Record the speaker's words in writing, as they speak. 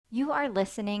You are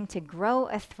listening to Grow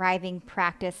a Thriving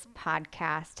Practice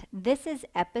podcast. This is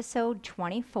episode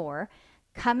 24,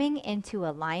 Coming into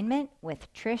Alignment with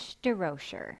Trish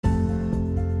DeRocher.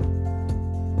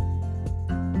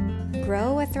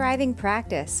 Grow a Thriving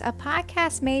Practice, a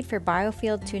podcast made for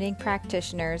biofield tuning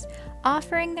practitioners,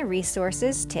 offering the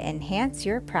resources to enhance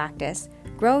your practice,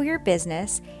 grow your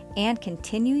business, and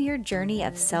continue your journey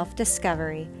of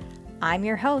self-discovery. I'm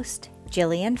your host,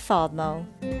 Jillian Faldmo.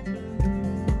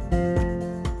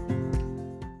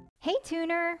 Hey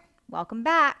tuner, welcome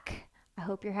back. I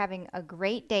hope you're having a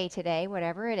great day today,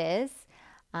 whatever it is.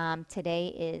 Today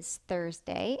is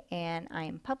Thursday, and I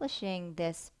am publishing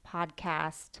this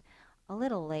podcast a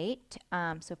little late.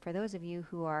 So for those of you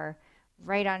who are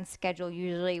right on schedule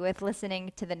usually with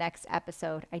listening to the next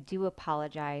episode, I do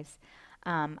apologize.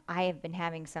 I have been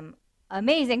having some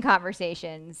amazing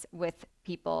conversations with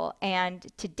people, and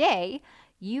today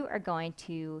you are going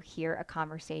to hear a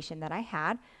conversation that I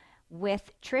had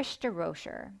with Trish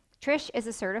DeRocher. Trish is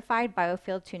a certified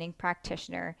biofield tuning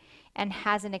practitioner and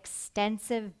has an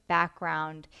extensive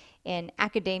background in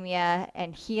academia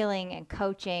and healing and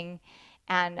coaching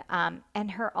and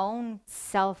her own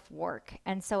self work.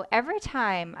 And so every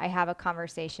time I have a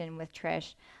conversation with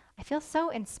Trish, I feel so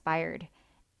inspired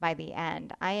by the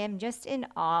end. I am just in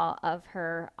awe of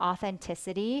her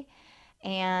authenticity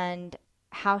and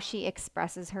how she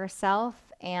expresses herself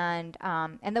and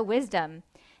the wisdom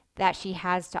that she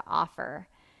has to offer.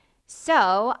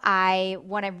 So I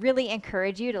want to really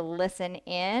encourage you to listen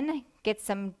in, get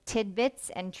some tidbits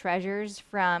and treasures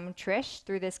from Trish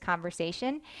through this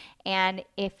conversation. And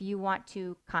if you want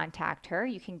to contact her,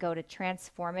 you can go to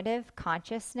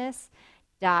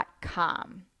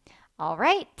transformativeconsciousness.com. All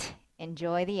right,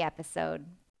 enjoy the episode.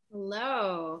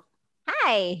 Hello.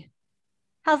 Hi,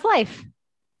 how's life?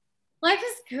 Life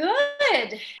is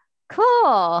good.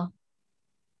 Cool.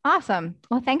 Awesome.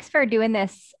 Well, thanks for doing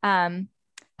this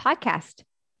podcast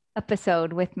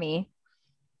episode with me.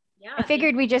 Yeah. I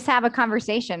figured we just have a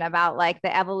conversation about like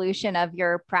the evolution of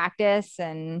your practice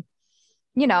and,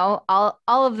 you know, all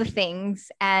of the things.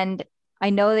 And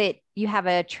I know that you have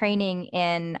a training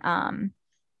in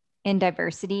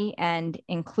diversity and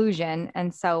inclusion.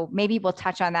 And so maybe we'll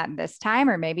touch on that this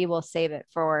time, or maybe we'll save it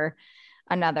for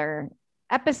another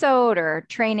episode or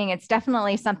training. It's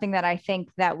definitely something that I think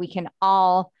that we can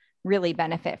all really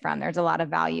benefit from. There's a lot of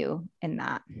value in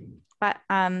that. But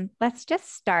let's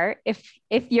just start if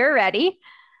you're ready.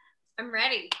 I'm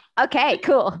ready. Okay,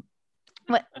 cool.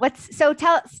 So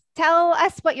tell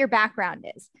us what your background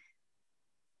is.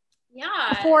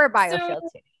 Yeah. Before biofield tuning.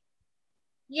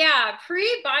 Yeah,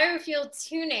 pre-biofield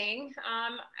tuning.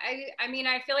 I mean,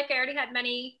 I feel like I already had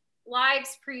many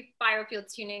lives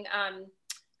pre-biofield tuning.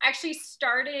 I actually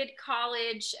started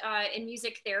college in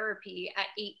music therapy at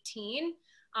 18.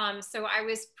 So I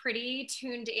was pretty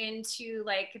tuned into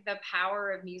like the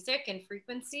power of music and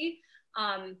frequency.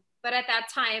 But at that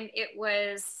time, it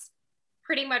was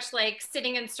pretty much like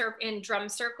sitting in drum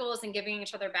circles and giving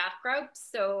each other bath rubs.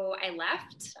 So I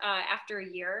left after a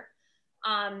year.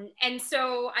 And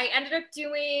so I ended up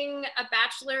doing a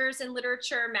bachelor's in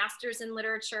literature, master's in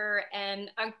literature,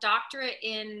 and a doctorate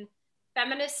in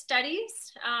feminist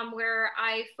studies, where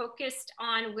I focused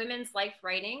on women's life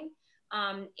writing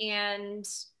and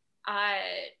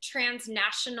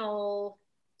transnational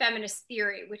feminist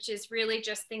theory, which is really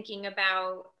just thinking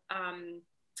about kind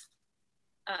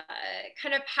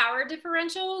of power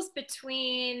differentials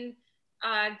between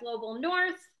global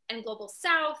north and global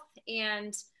south,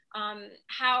 and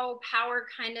how power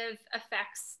kind of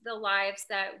affects the lives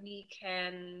that we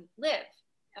can live.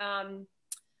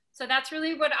 So that's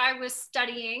really what I was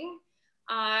studying.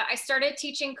 I started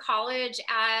teaching college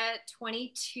at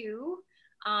 22.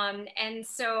 And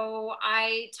so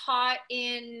I taught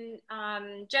in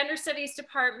gender studies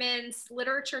departments,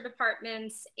 literature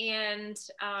departments, and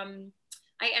I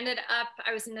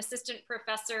was an assistant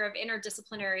professor of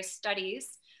interdisciplinary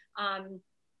studies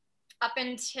up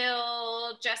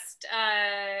until just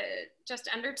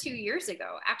under 2 years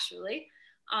ago, actually.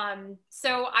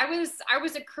 So I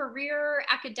was a career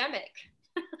academic.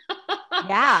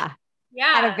 Yeah.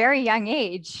 Yeah. At a very young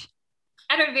age.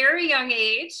 At a very young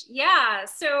age. Yeah.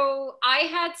 So I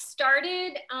had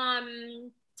started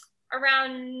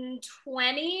around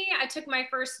 20. I took my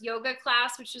first yoga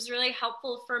class, which was really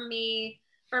helpful for me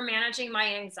for managing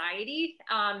my anxiety.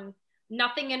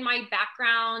 Nothing in my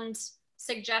background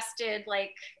suggested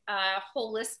like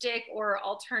holistic or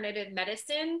alternative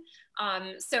medicine.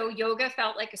 So yoga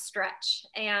felt like a stretch.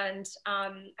 And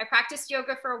I practiced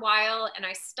yoga for a while, and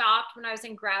I stopped when I was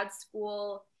in grad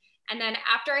school. And then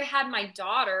after I had my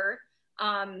daughter,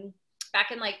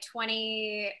 back in like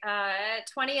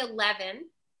 2011,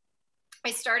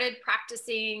 I started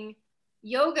practicing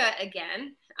yoga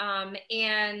again.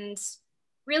 And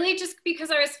really just because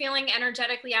I was feeling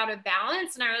energetically out of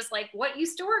balance. And I was like, what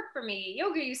used to work for me?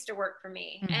 Yoga used to work for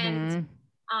me. And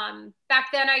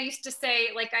back then I used to say,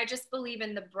 like, I just believe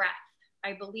in the breath.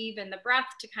 I believe in the breath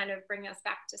to kind of bring us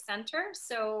back to center.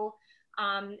 So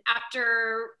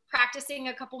after practicing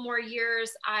a couple more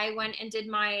years, I went and did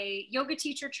my yoga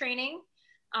teacher training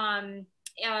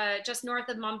just north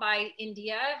of Mumbai,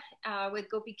 India, with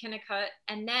Gopi Kinnikut.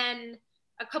 And then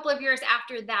a couple of years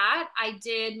after that, I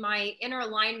did my inner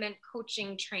alignment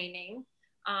coaching training,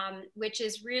 which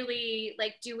is really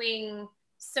like doing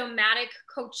somatic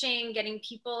coaching, getting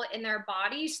people in their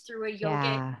bodies through a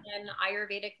yogic and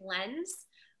Ayurvedic lens.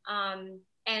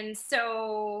 And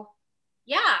so,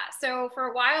 yeah, so for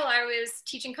a while I was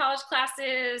teaching college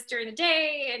classes during the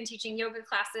day and teaching yoga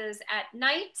classes at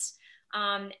night.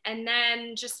 And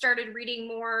then just started reading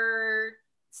more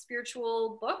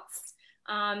spiritual books.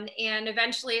 And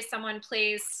eventually someone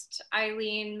placed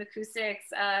Eileen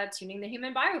McCusick's Tuning the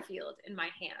Human Biofield in my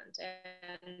hand.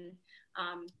 And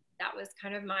that was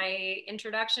kind of my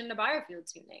introduction to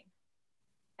biofield tuning.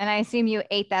 And I assume you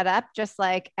ate that up just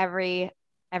like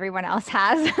everyone else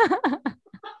has.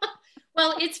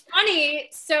 Well, it's funny.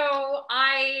 So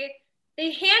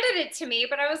they handed it to me,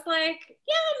 but I was like,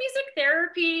 yeah, music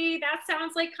therapy, that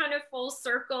sounds like kind of full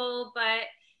circle. But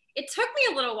it took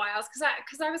me a little while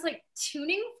because I was like,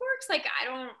 tuning forks, like I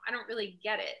don't really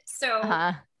get it. So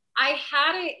I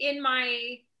had it in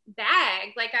my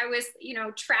bag, like I was,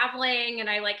 traveling, and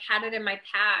I like had it in my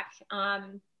pack.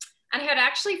 And I had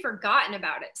actually forgotten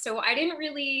about it. So I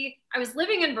was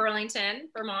living in Burlington,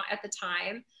 Vermont at the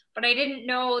time, but I didn't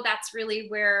know that's really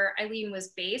where Eileen was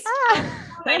based. I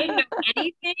didn't know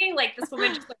anything. Like, this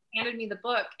woman just like handed me the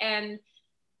book. And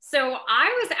so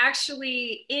I was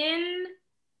actually in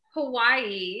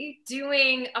Hawaii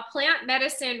doing a plant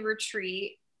medicine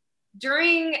retreat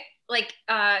during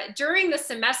the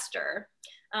semester.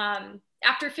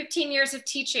 After 15 years of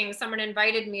teaching, someone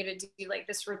invited me to do like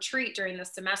this retreat during the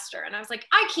semester. And I was like,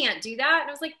 I can't do that. And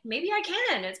I was like, maybe I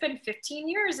can. It's been 15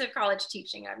 years of college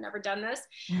teaching. I've never done this.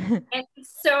 And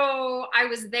so I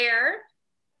was there,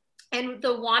 and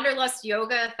the Wanderlust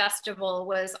Yoga Festival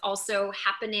was also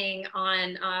happening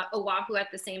on Oahu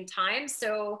at the same time.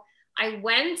 So I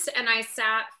went and I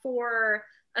sat for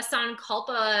a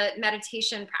Sankalpa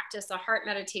meditation practice, a heart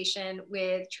meditation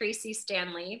with Tracy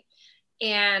Stanley.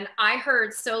 And I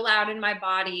heard so loud in my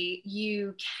body,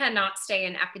 you cannot stay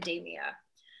in academia.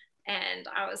 And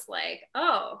I was like,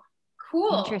 oh,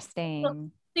 cool.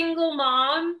 Interesting. Single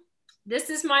mom.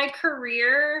 This is my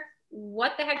career.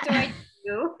 What the heck do I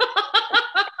do?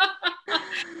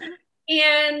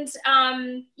 And,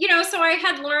 so I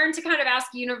had learned to kind of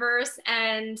ask universe,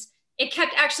 and it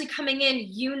kept actually coming in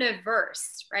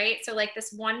universe, right? So like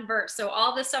this one verse. So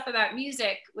all the stuff about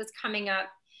music was coming up.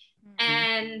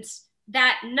 And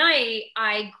that night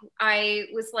I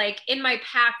was like in my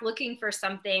pack looking for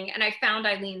something, and I found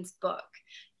Eileen's book.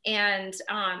 And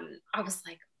I was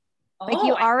like, oh, like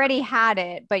you already had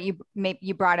it, but you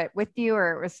brought it with you,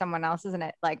 or it was someone else's, and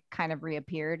it like kind of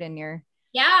reappeared in your.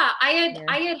 Yeah,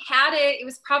 I had it. It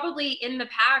was probably in the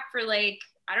pack for like,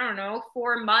 I don't know,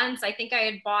 4 months. I think I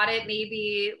had bought it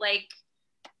maybe like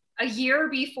a year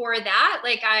before that.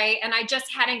 I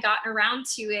just hadn't gotten around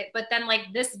to it. But then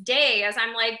like this day, as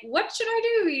I'm like, what should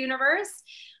I do, universe?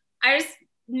 I just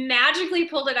magically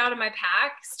pulled it out of my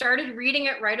pack, started reading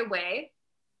it right away,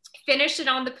 finished it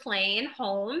on the plane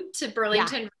home to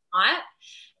Burlington, Vermont,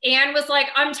 and was like,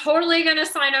 I'm totally going to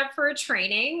sign up for a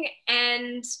training.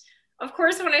 And of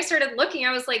course, when I started looking,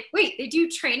 I was like, wait, they do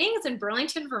trainings in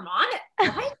Burlington, Vermont?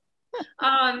 What?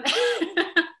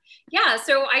 Yeah,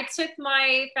 so I took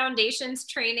my foundations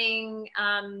training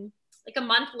like a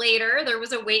month later. There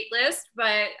was a wait list,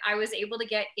 but I was able to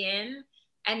get in.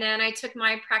 And then I took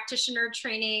my practitioner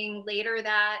training later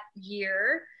that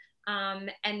year.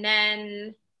 And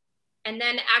then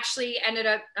actually ended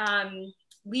up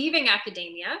leaving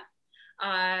academia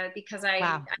because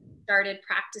I started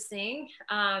practicing.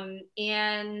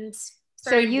 And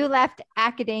so you left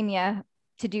academia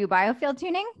to do biofield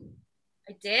tuning?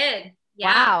 I did.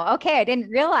 Yeah. Wow. Okay. I didn't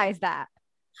realize that.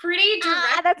 Pretty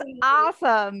directly. That's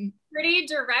awesome. Pretty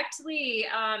directly.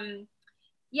 I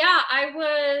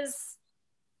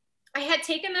had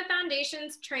taken the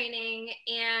foundations training,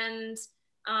 and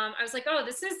I was like, oh,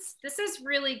 this is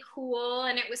really cool.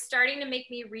 And it was starting to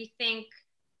make me rethink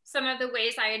some of the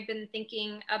ways I had been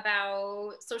thinking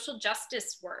about social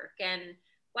justice work and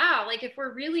wow, like if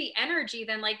we're really energy,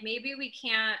 then like maybe we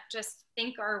can't just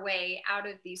think our way out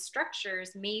of these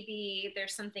structures. Maybe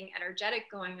there's something energetic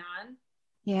going on.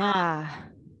 Yeah.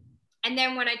 And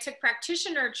then when I took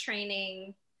practitioner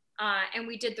training and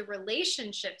we did the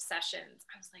relationship sessions,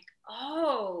 I was like,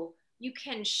 oh, you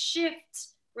can shift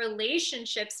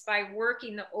relationships by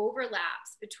working the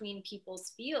overlaps between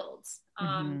people's fields.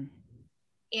 Mm-hmm.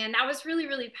 And that was really,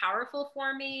 really powerful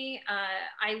for me.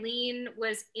 Eileen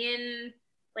was in,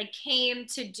 like, came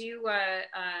to do a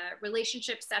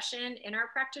relationship session in our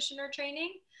practitioner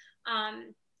training.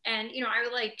 And, you know, I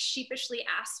like sheepishly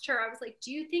asked her, I was like,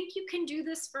 do you think you can do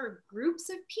this for groups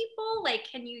of people? Like,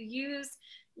 can you use,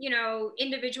 you know,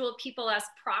 individual people as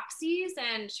proxies?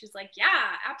 And she was like,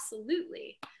 yeah,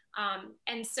 absolutely.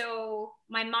 And so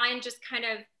my mind just kind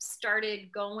of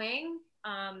started going.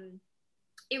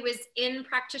 It was in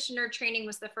practitioner training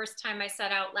was the first time I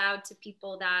said out loud to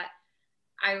people that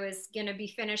I was going to be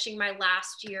finishing my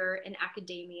last year in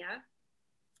academia.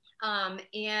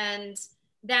 And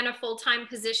then a full-time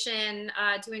position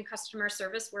doing customer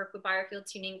service work with biofield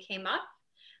tuning came up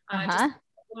just a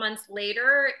couple months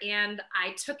later, and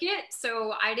I took it.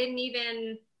 So I didn't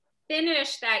even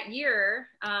finish that year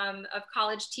of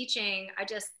college teaching. I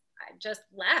just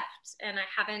left, and I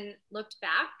haven't looked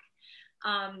back.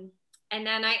 And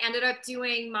then I ended up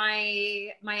doing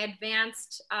my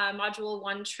advanced module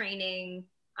 1 training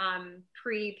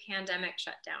pre-pandemic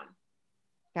shutdown.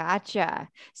 Gotcha.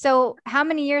 So how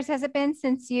many years has it been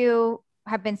since you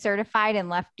have been certified and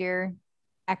left your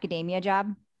academia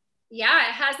job? Yeah,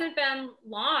 it hasn't been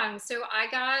long. So I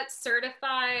got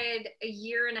certified a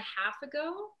year and a half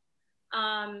ago.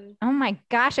 Oh my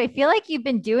gosh, I feel like you've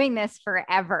been doing this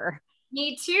forever.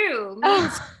 Me too. Me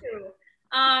too.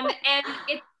 And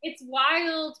it's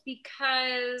wild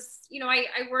because, you know, I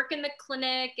work in the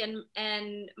clinic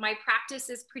and my practice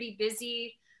is pretty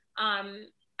busy.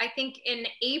 I think in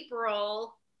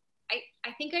April,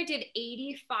 I think I did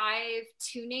 85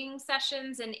 tuning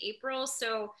sessions in April.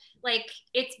 So like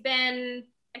it's been,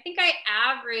 I think I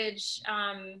average,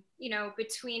 you know,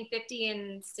 between 50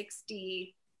 and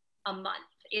 60 a month.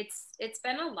 It's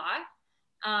been a lot.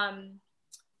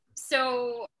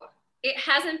 So it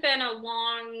hasn't been a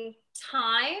long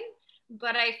time,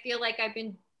 but I feel like I've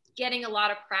been getting a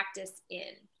lot of practice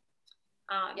in.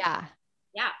 Yeah.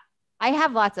 Yeah. I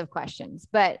have lots of questions,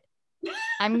 but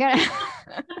I'm gonna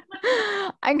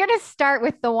I'm gonna start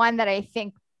with the one that I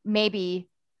think maybe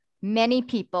many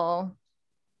people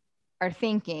are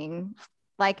thinking,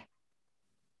 like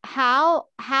how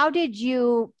did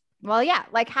you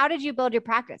how did you build your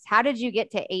practice? How did you get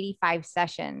to 85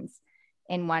 sessions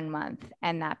in 1 month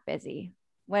and that busy?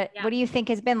 What do you think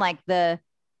has been like the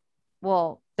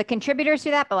contributors to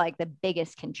that, but like the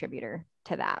biggest contributor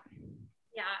to that?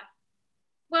 Yeah.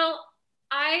 Well,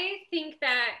 I think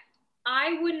that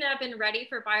I wouldn't have been ready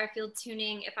for biofield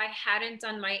tuning if I hadn't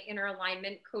done my inner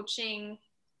alignment coaching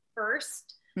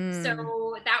first.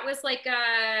 So that was like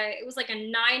it was like a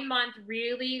 9-month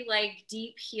really like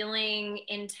deep healing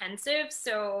intensive.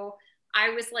 So I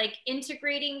was like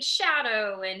integrating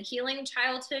shadow and healing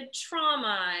childhood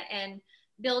trauma and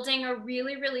building a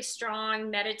really, really strong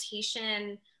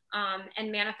meditation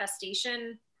and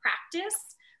manifestation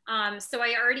practice. So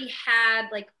I already had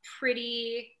like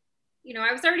pretty, you know,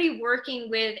 I was already working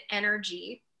with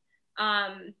energy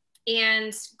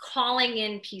and calling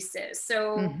in pieces.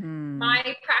 So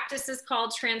my practice is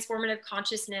called Transformative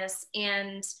Consciousness,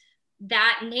 and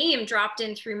that name dropped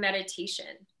in through meditation.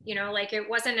 You know, like it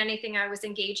wasn't anything I was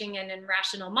engaging in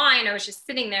rational mind. I was just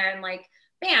sitting there and like,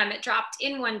 bam, it dropped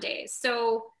in one day.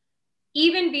 So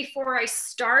even before I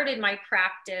started my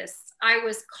practice, I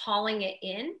was calling it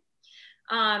in.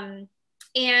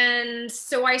 And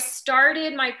so I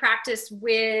started my practice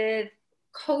with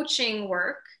coaching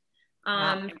work,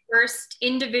 first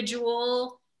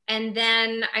individual, and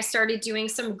then I started doing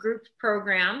some group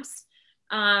programs.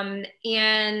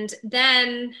 And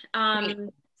then,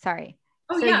 sorry.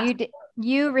 Oh, so yeah.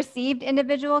 You received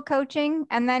individual coaching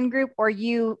and then group, or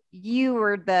you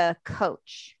were the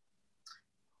coach?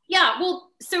 Yeah,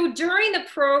 well, so during the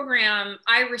program,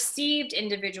 I received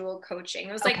individual coaching.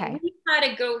 It was like we had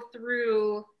to go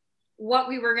through what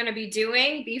we were going to be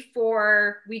doing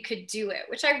before we could do it,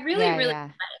 which I really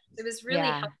liked. It was really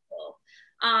helpful.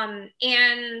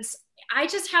 And I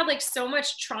just had like so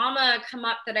much trauma come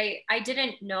up that I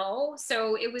didn't know.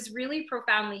 So it was really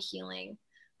profoundly healing.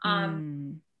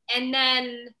 And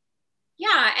then,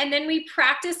 and then we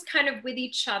practiced kind of with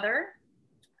each other.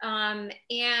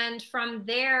 And from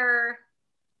there,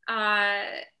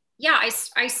 yeah,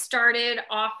 I started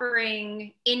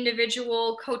offering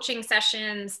individual coaching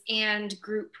sessions and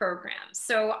group programs.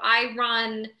 So I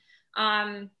run,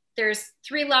 there's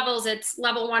 3 levels. It's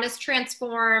level 1 is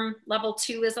transform, level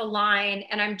 2 is align,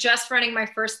 and I'm just running my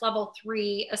first level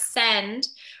 3 ascend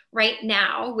right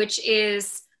now, which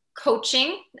is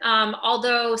coaching.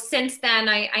 Although since then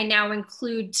I now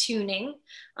include tuning.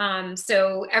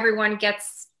 So everyone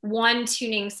gets 1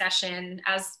 tuning session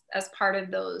as part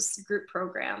of those group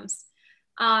programs.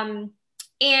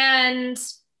 And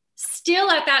still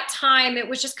at that time, it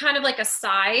was just kind of like a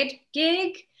side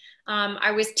gig.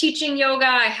 I was teaching yoga.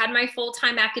 I had my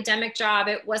full-time academic job.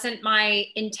 It wasn't my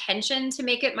intention to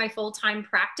make it my full-time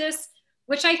practice,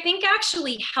 which I think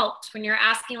actually helped when you're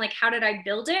asking, like, how did I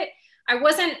build it? I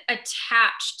wasn't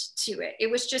attached to it. It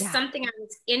was just something I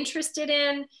was interested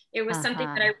in. It was something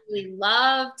that I really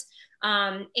loved.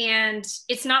 And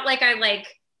it's not like I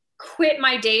quit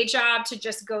my day job to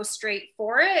just go straight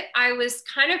for it. I was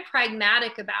kind of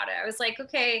pragmatic about it. I was like,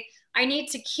 okay, I need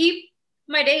to keep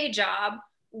my day job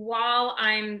while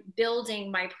I'm building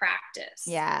my practice.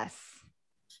 Yes.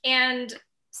 And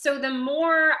so the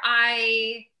more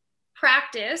I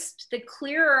practiced, the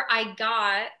clearer I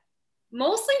got,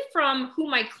 mostly from who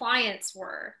my clients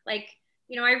were. Like,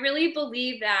 you know, I really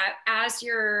believe that as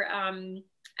you're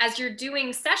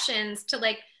doing sessions,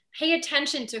 to pay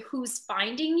attention to who's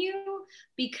finding you,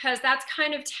 because that's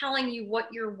kind of telling you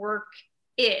what your work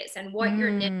is and what your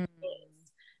niche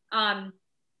is.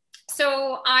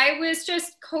 So I was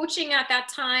just coaching at that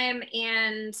time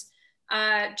and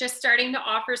just starting to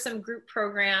offer some group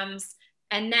programs.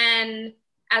 And then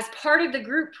as part of the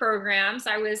group programs,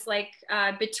 I was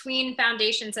between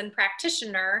foundations and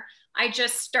practitioner, I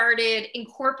just started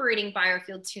incorporating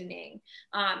biofield tuning.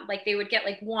 They would get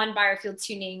 1 biofield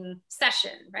tuning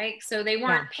session, right? So they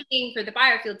weren't paying for the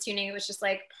biofield tuning. It was just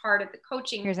part of the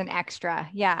coaching. Here's an extra.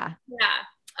 Yeah. Yeah.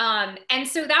 And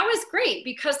so that was great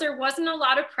because there wasn't a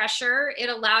lot of pressure. It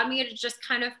allowed me to just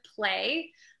kind of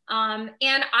play. And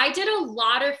I did a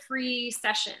lot of free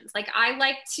sessions. I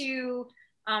like to,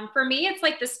 for me, it's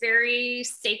this very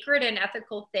sacred and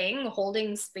ethical thing,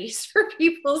 holding space for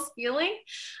people's healing.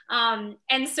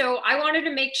 And so I wanted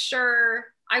to make sure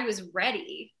I was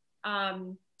ready.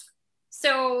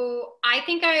 So I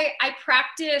think I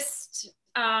practiced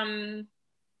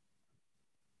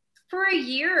for a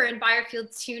year in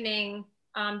biofield tuning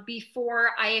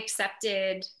before I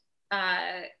accepted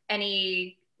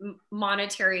any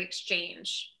monetary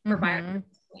exchange for biofield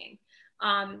tuning.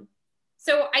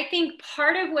 So I think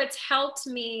part of what's helped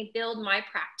me build my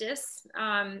practice,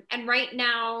 and right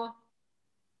now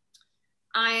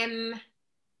I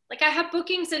have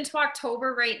bookings into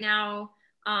October right now.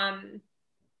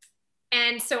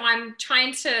 And so I'm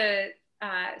trying to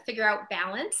figure out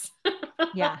balance.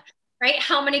 Yeah. Right?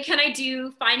 How many can I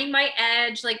do? Finding my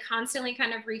edge, constantly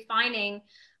kind of refining.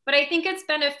 But I think it's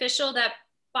beneficial that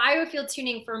biofield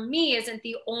tuning for me isn't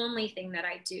the only thing that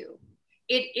I do.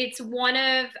 It's one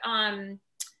of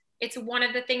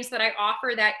the things that I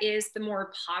offer that is the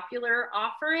more popular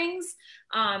offerings,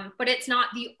 but it's not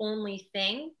the only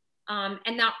thing.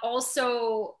 And that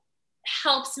also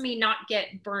helps me not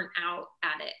get burnt out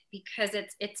at it, because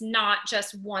it's not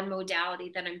just one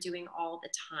modality that I'm doing all the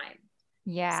time.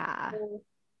 Yeah. So,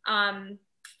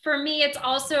 for me, it's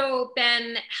also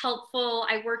been helpful.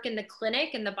 I work in the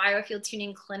clinic, in the biofield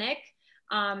tuning clinic.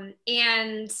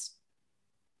 And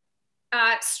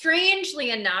strangely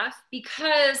enough,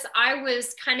 because I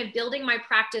was kind of building my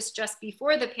practice just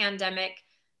before the pandemic,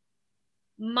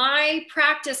 my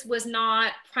practice was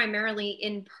not primarily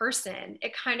in person.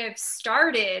 It kind of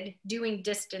started doing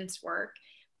distance work.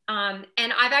 And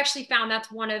I've actually found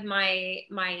that's one of my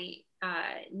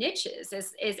niches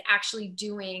is actually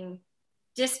doing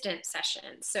distance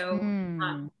sessions. So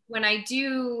when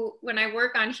I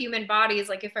work on human bodies,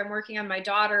 if I'm working on my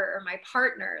daughter or my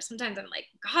partner, sometimes I'm like,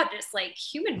 God, this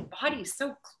human body is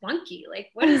so clunky.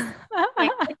 What is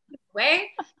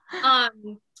way?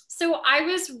 So I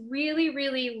was really,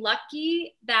 really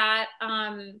lucky that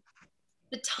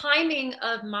the timing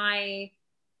of my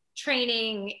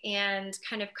training and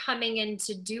kind of coming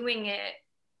into doing it,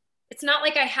 it's not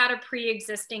like I had a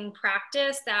pre-existing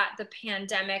practice that the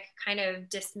pandemic kind of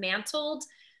dismantled.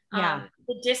 Yeah.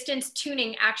 The distance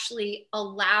tuning actually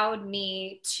allowed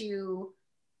me to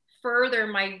further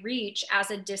my reach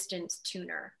as a distance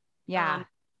tuner. Yeah.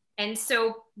 And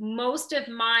so most of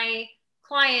my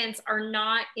clients are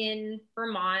not in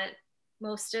Vermont.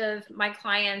 Most of my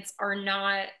clients are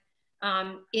not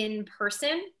in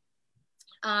person.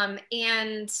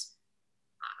 And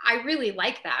I really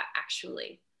like that,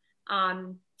 actually.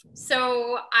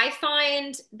 So I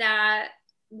find that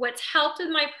what's helped with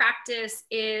my practice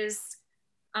is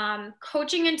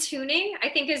coaching and tuning. I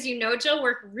think, as you know, Jill,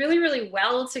 work really, really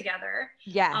well together.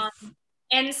 Yes.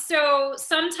 And so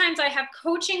sometimes I have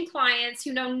coaching clients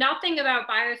who know nothing about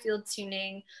biofield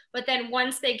tuning, but then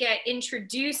once they get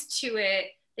introduced to it,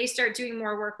 they start doing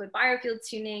more work with biofield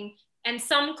tuning. And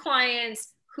some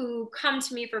clients who come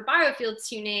to me for biofield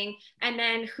tuning and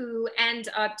then who end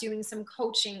up doing some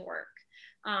coaching work.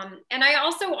 And I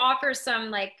also offer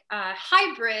some like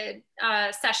hybrid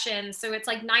sessions. So it's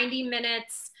like 90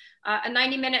 minutes, a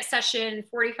 90-minute session,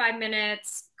 45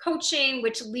 minutes coaching,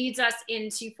 which leads us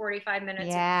into 45 minutes.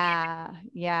 Yeah.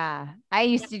 Yeah. I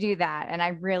used to do that and I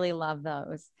really love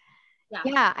those. Yeah.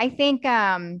 Yeah. I think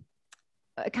kind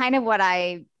of what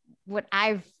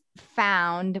I've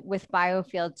found with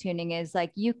biofield tuning is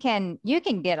like you can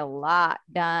get a lot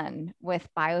done with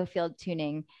biofield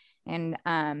tuning and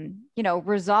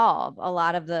resolve a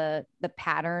lot of the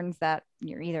patterns that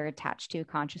you're either attached to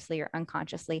consciously or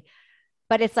unconsciously.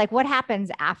 But it's like, what happens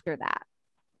after that?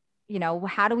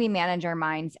 How do we manage our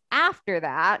minds after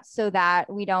that so that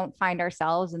we don't find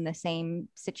ourselves in the same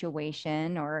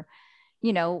situation or,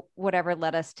 whatever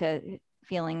led us to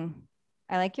feeling,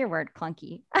 I like your word,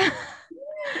 clunky,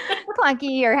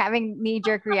 clunky or having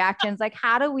knee-jerk reactions. Like,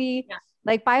 how do we,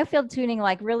 like biofield tuning,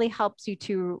 like really helps you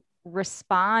to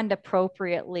respond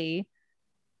appropriately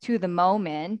to the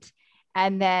moment.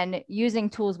 And then using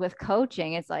tools with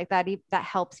coaching, it's like that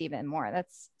helps even more.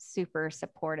 That's super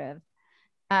supportive.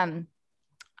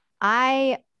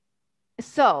 I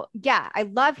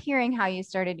love hearing how you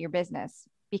started your business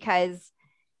because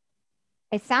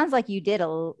it sounds like you did a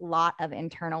lot of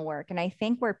internal work. And I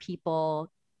think where people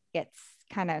get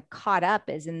kind of caught up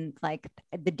is in like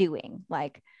the doing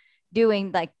like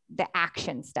the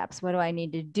action steps. What do I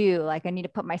need to do? Like, I need to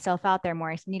put myself out there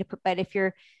more. But if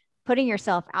you're putting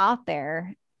yourself out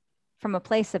there from a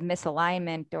place of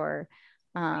misalignment or,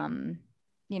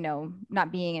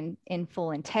 not being in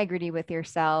full integrity with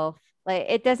yourself, like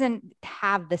it doesn't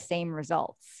have the same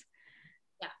results.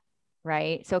 Yeah.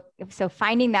 Right. So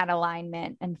finding that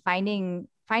alignment and finding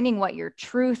what your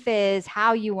truth is,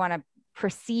 how you want to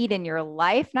proceed in your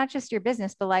life, not just your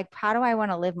business, but like, how do I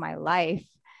want to live my life?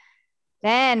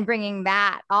 Then bringing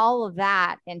all of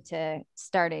that into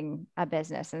starting a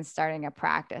business and starting a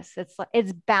practice.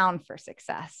 It's bound for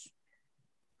success.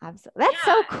 Absolutely. That's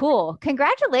so cool.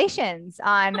 Congratulations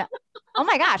on, oh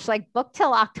my gosh, like book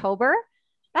till October.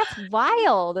 That's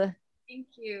wild. Thank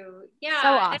you. Yeah. So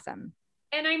awesome.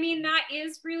 And I mean, that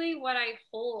is really what I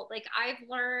hold. Like I've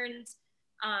learned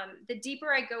the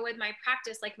deeper I go with my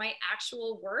practice, like my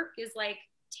actual work is like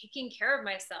taking care of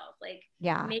myself, like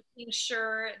making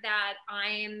sure that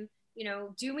I'm,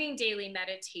 doing daily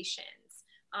meditations.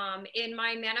 In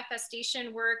my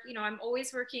manifestation work, I'm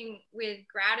always working with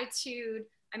gratitude.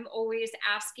 I'm always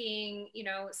asking,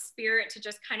 spirit to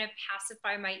just kind of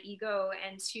pacify my ego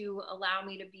and to allow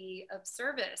me to be of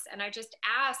service. And I just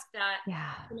ask that,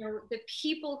 the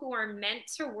people who are meant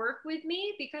to work with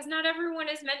me, because not everyone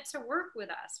is meant to work with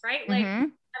us, right? Like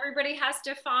everybody has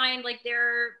to find like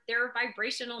their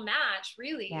vibrational match,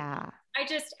 really. Yeah. I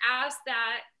just ask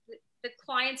that the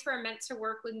clients who are meant to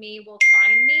work with me will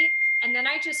find me. And then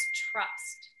I just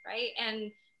trust, right?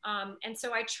 And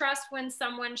so I trust when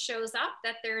someone shows up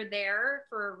that they're there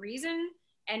for a reason,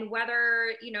 and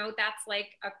whether, that's like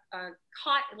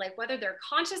like whether they're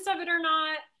conscious of it or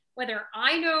not, whether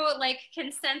I know like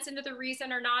can sense into the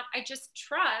reason or not, I just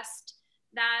trust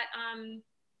that,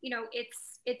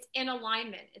 it's in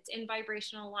alignment. It's in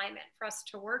vibrational alignment for us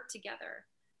to work together.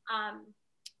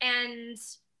 And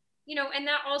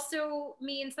that also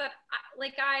means that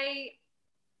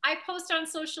I post on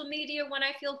social media when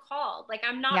I feel called. Like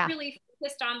I'm not really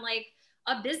focused on like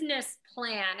a business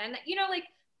plan, and like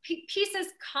pieces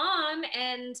come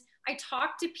and I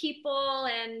talk to people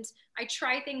and I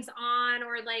try things on,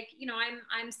 or like,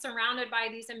 I'm surrounded by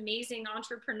these amazing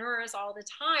entrepreneurs all the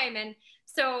time. And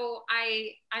so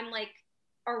I'm like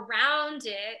around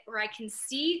it, or I can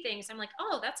see things. I'm like,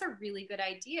 oh, that's a really good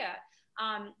idea.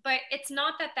 But it's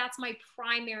not that that's my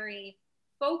primary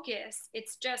focus.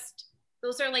 It's just,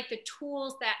 those are like the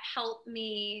tools that help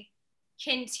me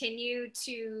continue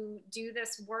to do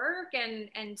this work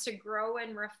and to grow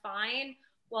and refine,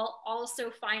 while also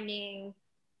finding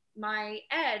my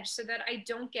edge so that I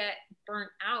don't get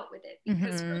burnt out with it.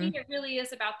 Because for me, it really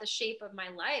is about the shape of my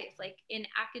life. Like in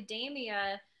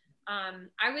academia,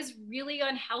 I was really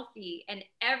unhealthy and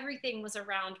everything was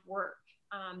around work.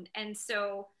 And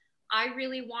so I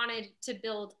really wanted to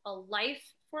build a life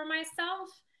for myself.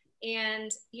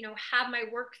 and, you know, have my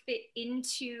work fit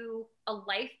into a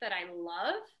life that I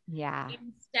love Yeah.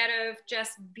 instead of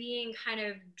just being kind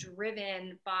of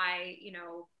driven by,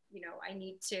 I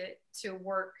need to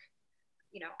work.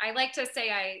 I like to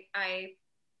say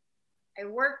I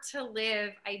work to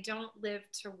live, I don't live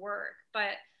to work.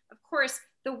 But of course,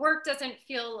 the work doesn't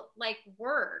feel like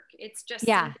work. It's just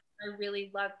Yeah. something I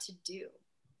really love to do.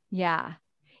 Yeah.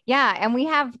 Yeah. And we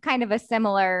have kind of a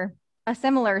similar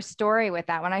story with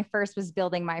that. When I first was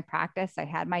building my practice, I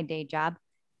had my day job,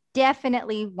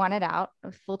 definitely wanted out,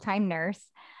 a full-time nurse.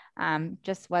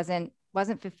 Just wasn't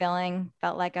fulfilling.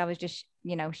 Felt like I was just,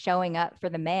 showing up for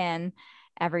the man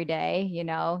every day,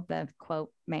 the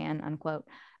quote man unquote.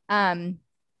 Um,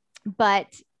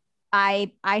 but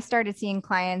I started seeing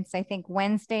clients, I think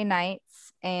Wednesday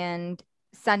nights and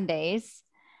Sundays,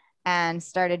 and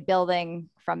started building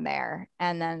from there.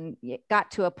 And then it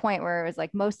got to a point where it was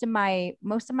like most of my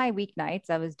weeknights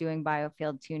I was doing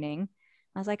biofield tuning.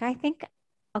 I was like,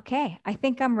 okay, I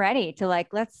think I'm ready to,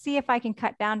 like, let's see if I can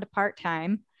cut down to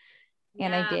part-time.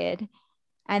 And I Yeah. did.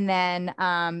 And then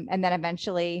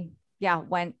eventually, yeah,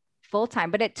 went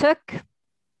full-time. But it took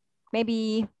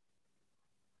maybe,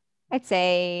 I'd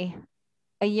say,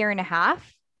 a year and a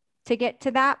half to get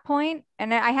to that point.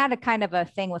 And I had a kind of a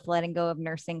thing with letting go of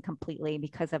nursing completely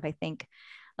because of, I think,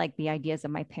 like the ideas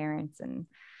of my parents and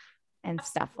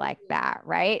stuff like Absolutely. that,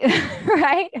 right?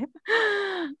 Right.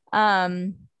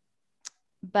 Um,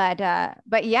 but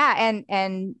yeah,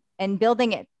 and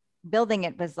building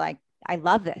it was like, I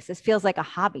love this. This feels like a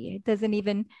hobby. It doesn't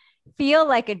even feel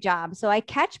like a job. So I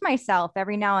catch myself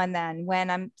every now and then when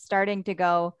I'm starting to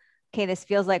go, okay, this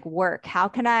feels like work. How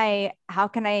can I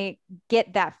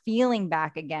get that feeling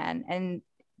back again? And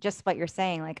just what you're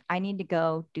saying, like, I need to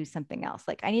go do something else.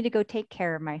 Like, I need to go take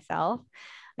care of myself.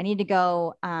 I need to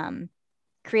go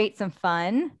create some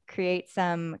fun, create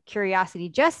some curiosity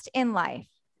just in life.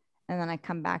 And then I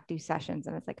come back, do sessions,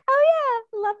 and it's like, oh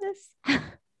yeah, I love this.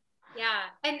 Yeah.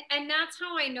 And that's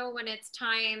how I know when it's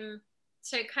time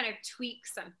to kind of tweak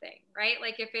something, right?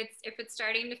 Like if it's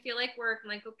starting to feel like work, I'm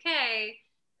like, okay,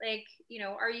 like,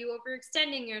 are you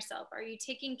overextending yourself? Are you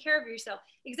taking care of yourself?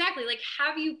 Exactly. Like,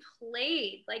 have you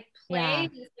played? Like, play Yeah.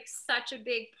 is like such a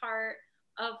big part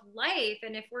of life.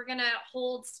 And if we're gonna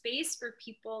hold space for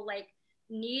people like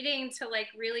needing to like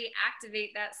really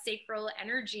activate that sacral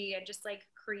energy and just like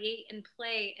create and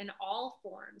play in all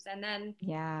forms, and then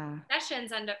Yeah.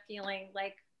 sessions end up feeling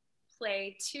like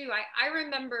play too. I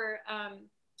remember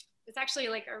it's actually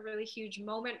like a really huge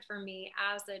moment for me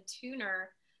as a tuner,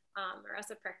 or as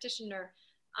a practitioner.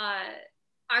 Uh,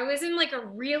 I was in like a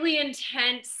really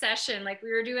intense session. Like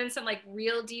we were doing some like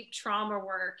real deep trauma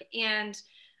work, and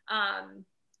um,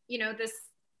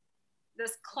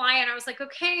 this client, I was like,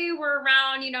 okay, we're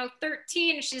around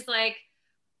 13. She's like,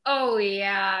 oh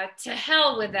yeah, to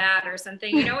hell with that or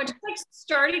something, and just like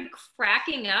started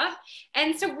cracking up.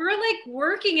 And so we're like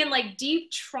working in like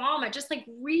deep trauma, just like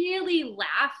really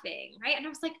laughing, right? And I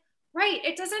was like, right,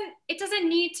 it doesn't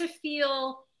need to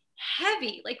feel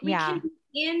heavy. Like we can Yeah.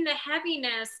 be in the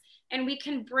heaviness and we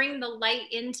can bring the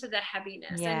light into the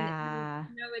heaviness. And Yeah.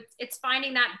 it's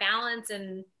finding that balance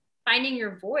and finding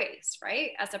your voice,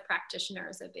 right? As a practitioner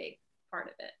is a big part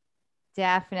of it.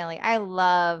 Definitely. I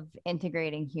love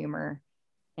integrating humor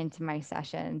into my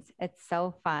sessions. It's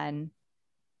so fun.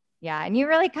 Yeah. And you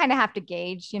really kind of have to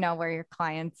gauge, where your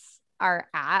clients are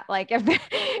at. Like,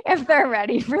 if they're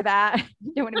ready for that.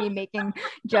 You don't want to be making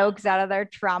jokes out of their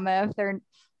trauma if they're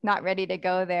not ready to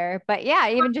go there. But yeah,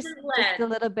 even just a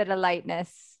little bit of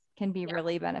lightness can be Yeah.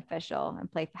 really beneficial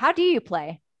and play. How do you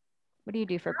play? What do you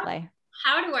do for play?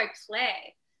 How do I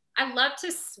play? I love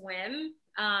to swim.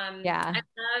 Yeah. I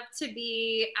love to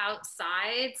be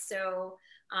outside. So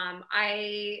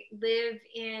I live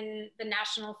in the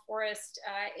national forest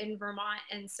in Vermont.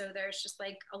 And so there's just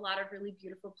like a lot of really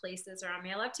beautiful places around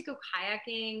me. I love to go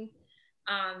kayaking.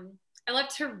 I love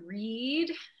to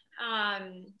read.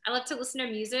 I love to listen to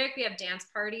music. We have dance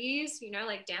parties,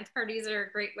 like dance parties are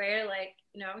a great way to like,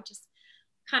 just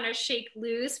kind of shake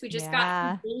loose. We just got some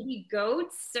Yeah. baby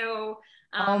goats. So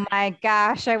Oh my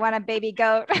gosh, I want a baby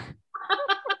goat.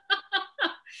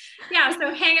 yeah,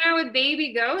 so hanging out with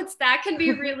baby goats, that can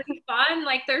be really fun.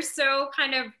 Like they're so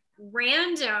kind of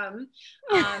random.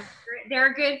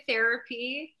 They're good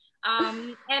therapy.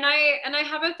 And I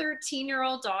have a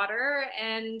 13-year-old daughter,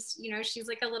 and she's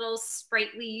like a little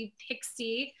sprightly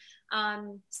pixie.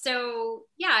 So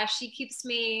yeah, she keeps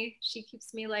me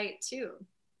light too.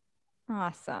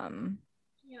 Awesome.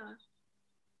 Yeah.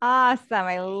 Awesome.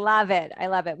 I love it. I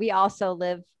love it. We also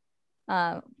live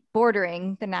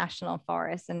bordering the national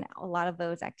forest, and a lot of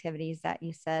those activities that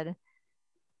you said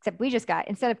except we just got,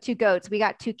 instead of 2 goats, we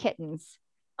got 2 kittens.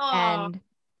 Oh, And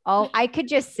I could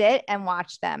just sit and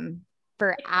watch them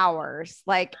for hours.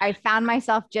 Like I found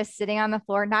myself just sitting on the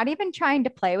floor, not even trying to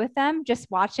play with them, just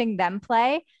watching them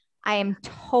play. I am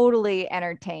totally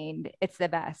entertained. It's the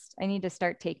best. I need to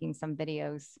start taking some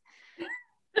videos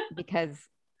because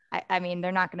I mean,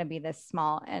 they're not going to be this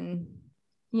small and,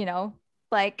 you know,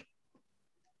 like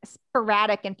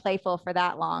sporadic and playful for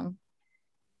that long.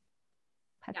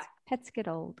 Pets get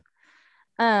old.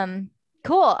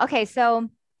 Cool. Okay. So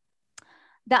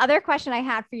the other question I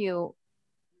had for you,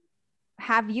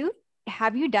 have you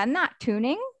done that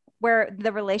tuning where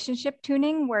the relationship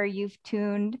tuning where you've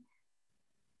tuned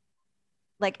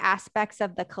like aspects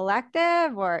of the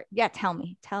collective or yeah,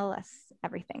 tell us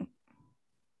everything.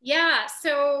 yeah.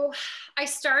 So I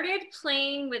started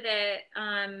playing with it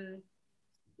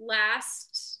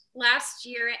last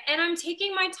year, and I'm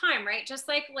taking my time, right? Just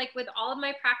like with all of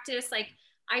my practice, like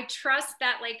I trust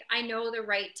that like I know the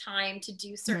right time to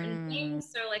do certain things.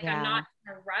 So like I'm not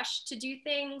in a rush to do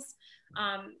things.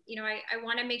 You know, I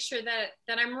want to make sure that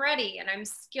I'm ready and I'm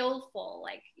skillful.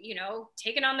 Like, you know,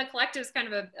 taking on the collective is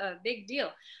kind of a big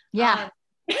deal. Yeah.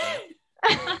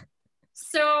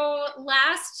 So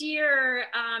last year,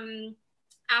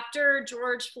 after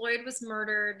George Floyd was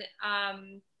murdered,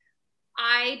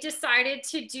 I decided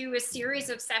to do a series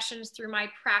of sessions through my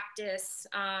practice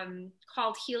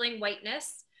called Healing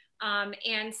Whiteness.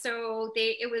 And so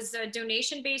it was a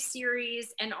donation-based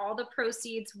series, and all the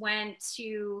proceeds went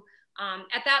to,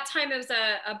 at that time, it was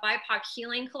a BIPOC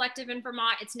healing collective in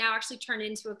Vermont. It's now actually turned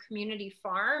into a community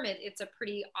farm. It's a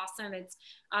pretty awesome, it's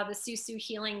the Susu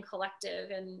Healing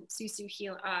Collective and Susu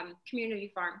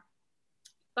Community Farm.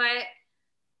 But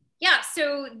yeah,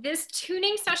 so this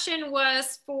tuning session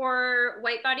was for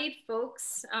white-bodied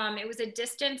folks. It was a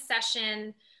distance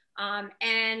session,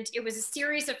 and it was a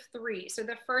series of 3. So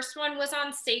the first one was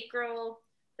on sacral,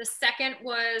 the second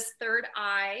was third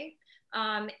eye,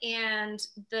 and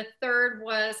the third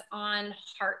was on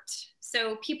heart.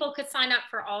 So people could sign up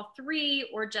for all 3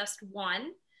 or just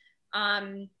one.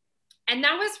 And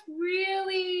that was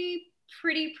really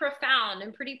pretty profound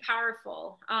and pretty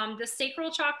powerful. The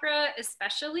sacral chakra,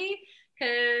 especially,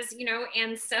 because, you know,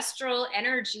 ancestral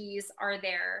energies are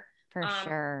there. For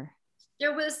sure.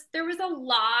 There was a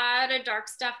lot of dark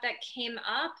stuff that came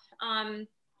up,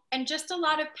 and just a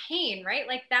lot of pain, right?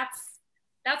 Like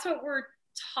that's what we're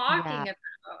talking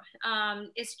about.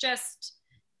 It's just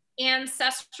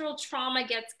ancestral trauma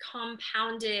gets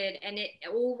compounded, and it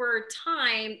over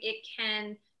time it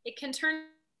can turn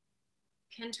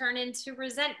into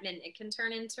resentment, it can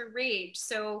turn into rage.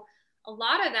 So a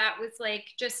lot of that was like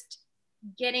just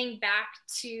getting back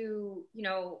to, you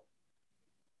know,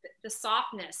 the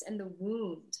softness and the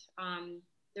wound.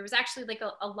 There was actually like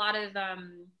a lot of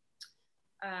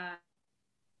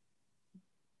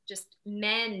just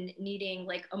men needing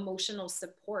like emotional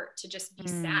support to just be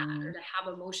sad or to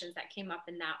have emotions that came up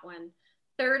in that one.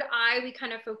 Third eye, we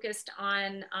kind of focused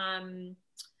on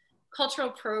cultural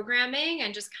programming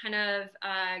and just kind of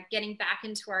getting back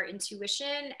into our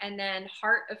intuition. And then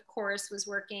heart, of course, was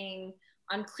working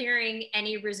on clearing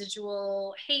any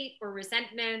residual hate or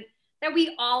resentment that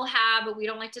we all have, but we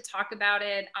don't like to talk about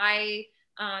it. I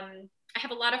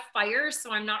have a lot of fire,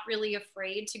 so I'm not really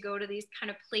afraid to go to these kind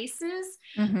of places.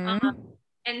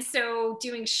 And so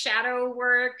doing shadow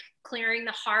work, clearing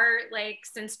the heart, like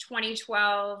since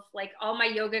 2012, like all my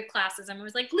yoga classes, I'm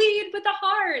always like, lead with the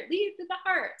heart, lead with the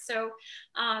heart. So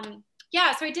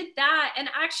yeah, so I did that. And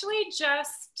actually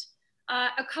just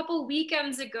a couple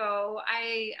weekends ago,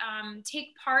 I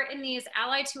take part in these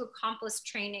Ally to Accomplice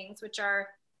trainings, which are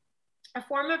a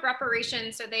form of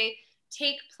reparation. So they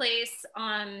take place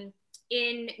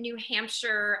in New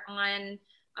Hampshire on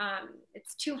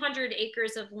it's 200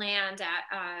 acres of land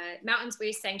at Mountains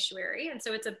Way Sanctuary. And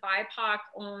so it's a BIPOC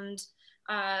owned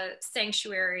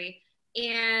sanctuary.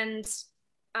 And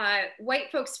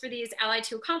white folks for these Ally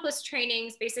to Accomplice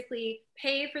trainings basically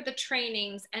pay for the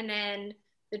trainings, and then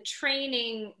the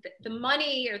training, the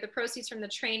money or the proceeds from the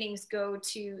trainings go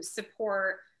to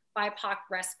support BIPOC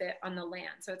respite on the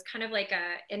land. So it's kind of like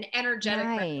an energetic.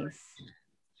 Nice.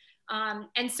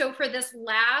 And so for this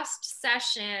last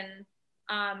session,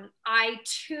 I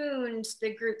tuned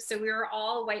the group. So we were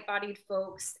all white-bodied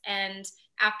folks. And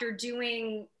after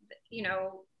doing, you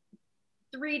know,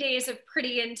 3 days of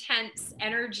pretty intense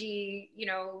energy, you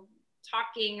know,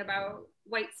 talking about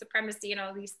white supremacy and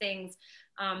all these things,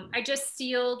 I just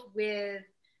sealed with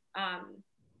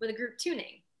a group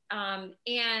tuning.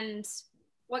 And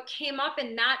what came up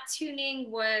in that tuning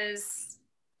was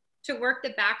to work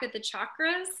the back of the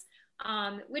chakras.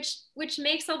 which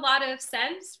makes a lot of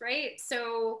sense, right?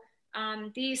 So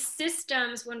these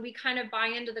systems, when we kind of buy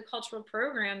into the cultural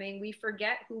programming, we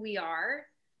forget who we are.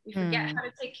 We forget how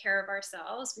to take care of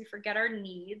ourselves. We forget our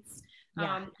needs.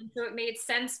 Yeah. And so it made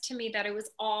sense to me that it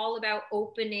was all about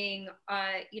opening,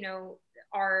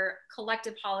 our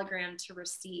collective hologram to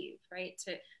receive, right?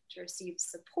 To receive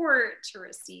support, to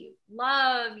receive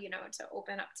love, to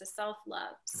open up to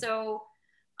self-love. So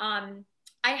I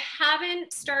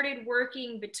haven't started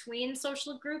working between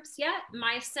social groups yet.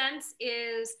 My sense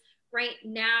is right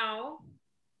now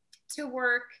to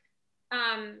work,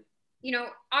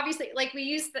 obviously, like we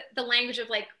use the language of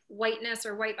like whiteness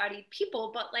or white bodied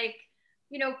people, but like,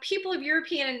 people of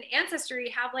European ancestry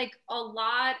have like a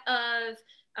lot of,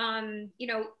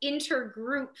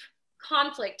 intergroup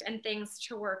conflict and things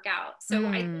to work out. So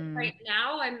I think right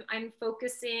now I'm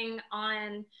focusing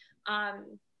on,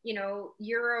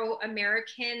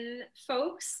 Euro-American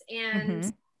folks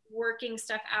and working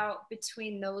stuff out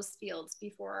between those fields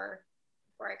before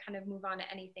I kind of move on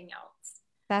to anything else.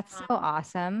 That's so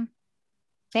awesome.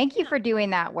 Thank you for doing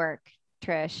that work,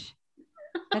 Trish.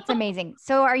 That's amazing.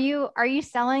 So are you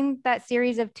selling that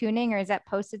series of tuning, or is that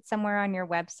posted somewhere on your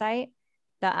website?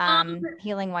 The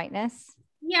Healing Whiteness?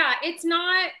 Yeah, it's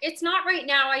not right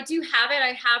now. I do have it.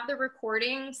 I have the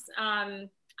recordings. I've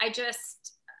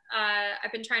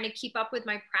been trying to keep up with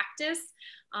my practice.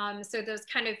 So those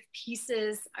kind of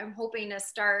pieces, I'm hoping to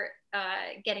start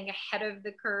getting ahead of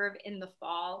the curve in the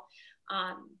fall.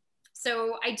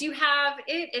 So I do have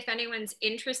it if anyone's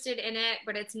interested in it,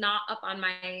 but it's not up on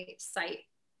my site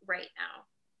right now.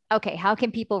 Okay. How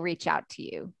can people reach out to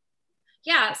you?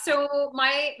 Yeah. So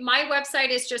my website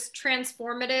is just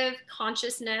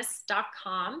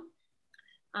transformativeconsciousness.com.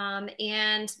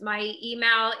 And my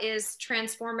email is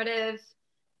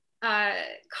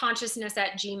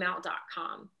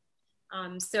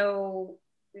transformativeconsciousness@gmail.com. So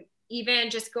even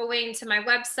just going to my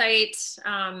website,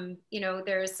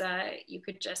 you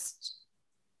could just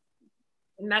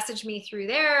message me through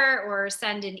there or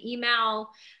send an email.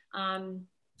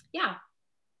 Yeah.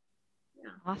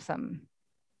 Awesome.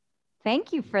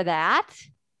 Thank you for that.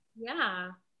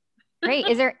 Yeah. Great.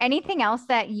 Is there anything else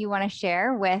that you want to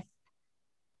share with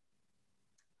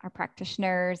our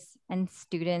practitioners and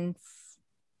students?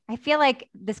 I feel like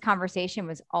this conversation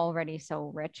was already so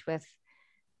rich with,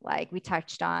 like, we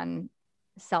touched on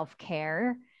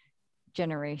self-care,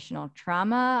 generational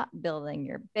trauma, building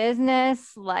your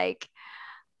business, like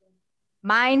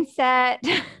mindset,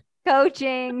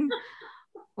 coaching.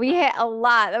 We hit a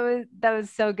lot. That was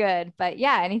so good. But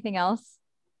yeah, anything else?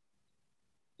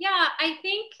 Yeah, I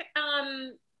think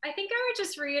I would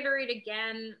just reiterate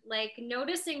again, like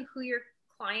noticing who your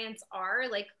clients are,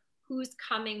 like who's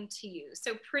coming to you.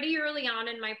 So pretty early on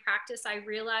in my practice, I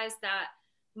realized that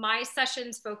my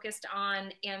sessions focused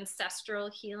on ancestral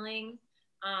healing.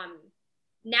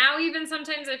 Now even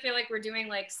sometimes I feel like we're doing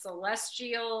like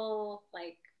celestial,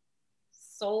 like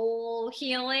soul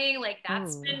healing, like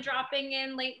that's been dropping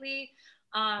in lately.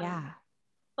 Yeah.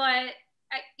 But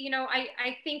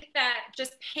I think that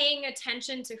just paying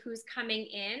attention to who's coming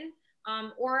in,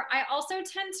 or I also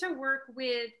tend to work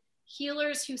with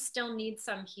healers who still need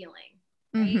some healing.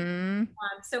 Right?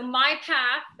 So my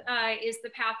path is the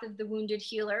path of the wounded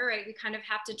healer, right? We kind of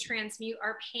have to transmute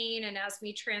our pain, and as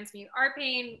we transmute our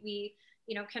pain, we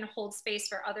can hold space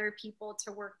for other people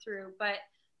to work through. But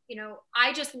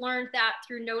I just learned that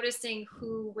through noticing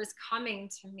who was coming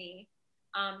to me.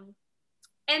 And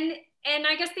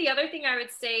I guess the other thing I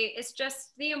would say is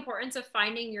just the importance of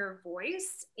finding your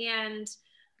voice. And,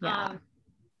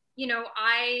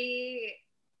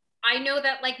 I know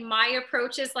that like my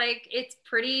approach is like, it's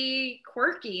pretty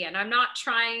quirky, and I'm not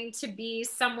trying to be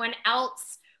someone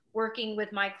else working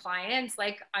with my clients.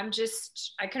 Like I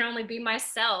can only be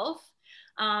myself.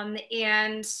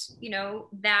 And,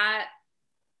 that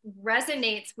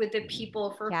resonates with the people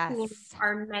for who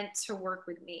are meant to work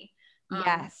with me.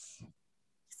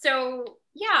 So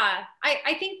yeah,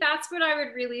 I think that's what I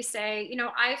would really say.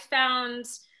 I found,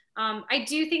 I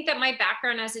do think that my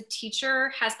background as a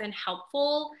teacher has been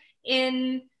helpful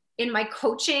in my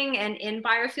coaching and in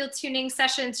biofield tuning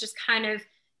sessions, just kind of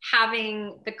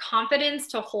having the confidence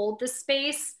to hold the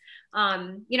space.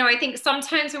 I think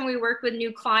sometimes when we work with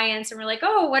new clients and we're like,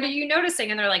 oh, what are you noticing?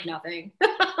 And they're like, nothing.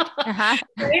 Right?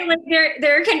 Like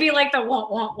there can be like the wah,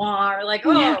 wah, wah, or like,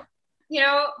 oh,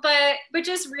 but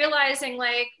just realizing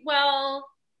like, well,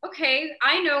 okay,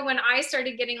 I know when I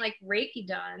started getting like Reiki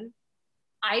done,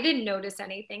 I didn't notice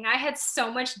anything. I had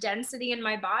so much density in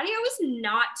my body. I was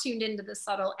not tuned into the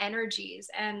subtle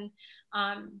energies. And,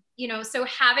 so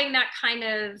having that kind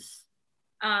of,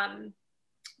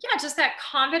 yeah, just that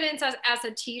confidence as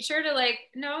a teacher to like,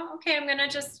 no, okay, I'm going to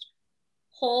just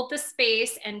hold the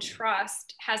space and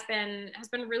trust has been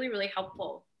really, really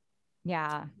helpful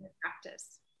Yeah. in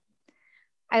practice.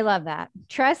 I love that.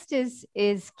 Trust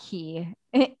is key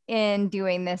in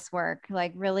doing this work,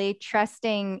 like really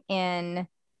trusting in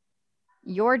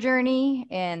your journey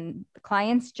and the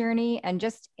client's journey and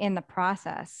just in the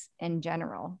process in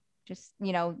general. Just,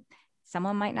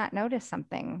 someone might not notice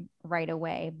something right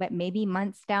away, but maybe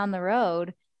months down the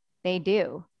road, they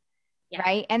do. Yeah.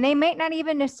 Right. And they might not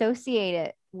even associate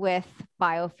it with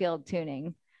biofield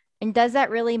tuning. And does that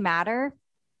really matter?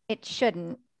 It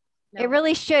shouldn't. No. It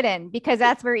really shouldn't, because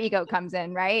that's where ego comes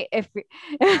in, right? If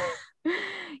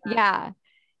yeah,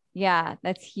 yeah,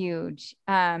 that's huge.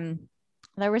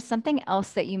 There was something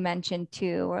else that you mentioned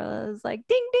too, where it was like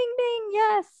ding, ding, ding,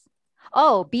 yes.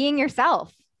 Oh, being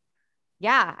yourself.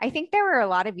 Yeah, I think there were a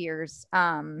lot of years.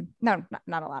 No,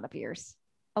 not a lot of years,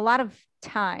 a lot of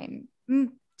time,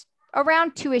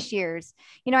 around 2-ish years.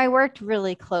 I worked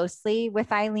really closely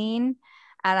with Eileen,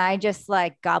 and I just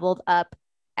like gobbled up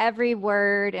every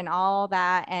word and all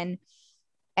that. And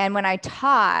when I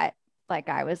taught, like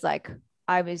I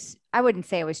wouldn't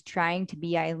say I was trying to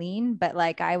be Eileen, but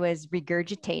like I was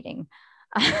regurgitating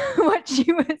what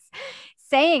she was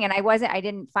saying. And I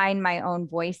didn't find my own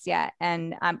voice yet.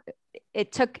 And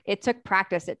it took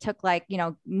practice. It took like,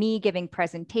 me giving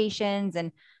presentations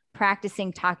and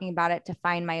practicing talking about it to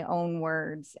find my own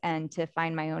words and to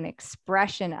find my own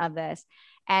expression of this.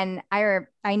 And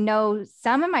I know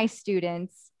some of my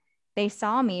students, they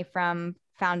saw me from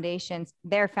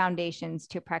their foundations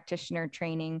to practitioner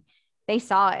training. They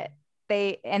saw it.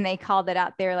 They called it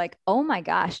out. They're like, oh my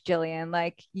gosh, Jillian,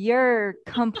 like you're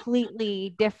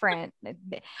completely different.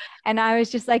 And I was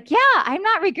just like, yeah, I'm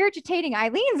not regurgitating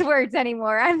Eileen's words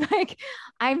anymore. I'm like,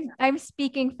 I'm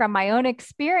speaking from my own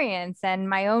experience and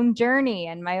my own journey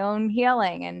and my own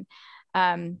healing.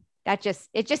 And it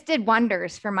just did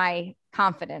wonders for my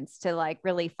confidence to like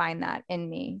really find that in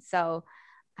me. So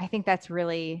I think that's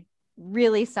really,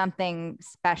 really something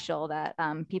special that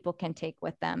people can take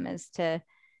with them, is to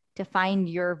find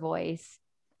your voice.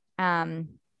 And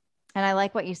I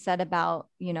like what you said about,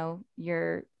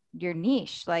 your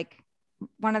niche. Like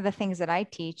one of the things that I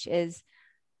teach is,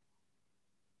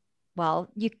 well,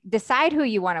 you decide who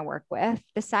you want to work with,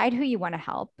 decide who you want to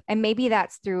help. And maybe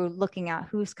that's through looking at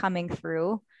who's coming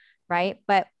through, right?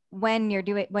 But when you're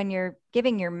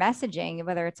giving your messaging,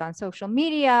 whether it's on social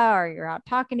media or you're out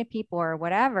talking to people or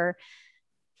whatever,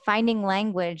 finding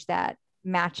language that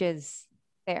matches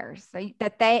theirs, so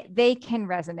that they can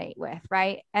resonate with,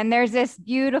 right? And there's this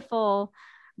beautiful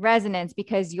resonance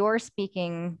because you're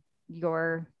speaking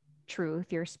your truth,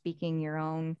 you're speaking your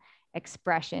own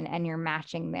expression, and you're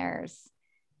matching theirs.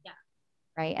 Yeah.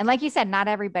 Right. And like you said, not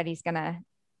everybody's gonna,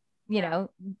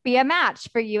 be a match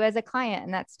for you as a client,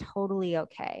 and that's totally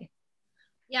okay.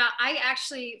 Yeah, I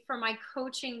actually, for my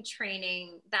coaching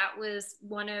training, that was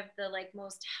one of the like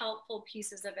most helpful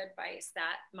pieces of advice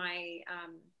that my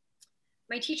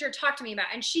teacher talked to me about.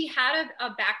 And she had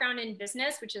a background in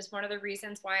business, which is one of the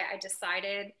reasons why I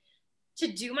decided to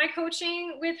do my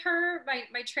coaching with her,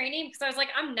 my training, because I was like,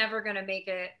 I'm never going to make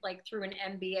it like through an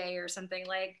MBA or something.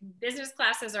 Like business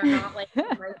classes are not like my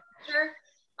future.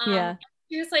 Yeah.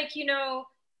 She was like,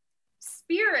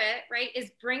 spirit, right,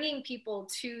 is bringing people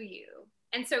to you.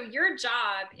 And so your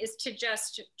job is to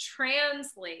just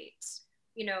translate,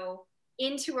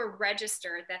 into a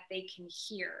register that they can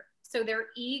hear. So their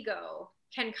ego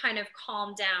can kind of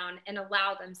calm down and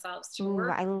allow themselves to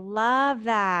work. I love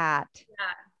that.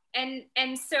 Yeah.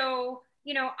 And so,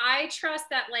 I trust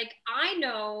that like I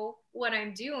know what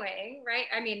I'm doing, right?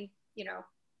 I mean,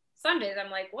 some days I'm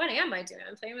like, what am I doing?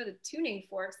 I'm playing with the tuning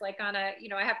forks, like on I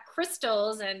have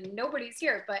crystals and nobody's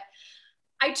here, but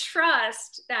I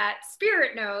trust that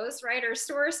spirit knows, right? Or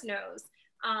source knows.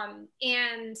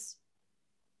 And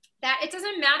that it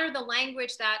doesn't matter the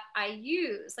language that I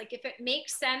use. Like if it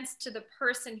makes sense to the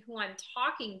person who I'm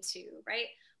talking to, right?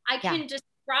 I can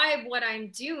describe what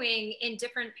I'm doing in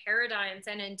different paradigms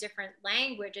and in different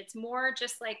language. It's more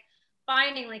just like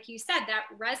finding, like you said, that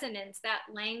resonance, that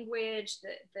language,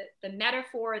 the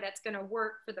metaphor that's going to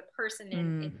work for the person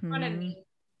in front of me,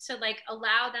 to like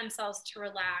allow themselves to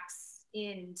relax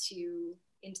into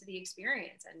the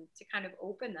experience and to kind of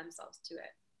open themselves to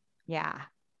it. Yeah.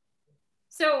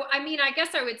 So, I mean, I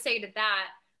guess I would say to that,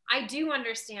 I do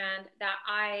understand that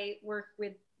I work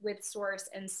with source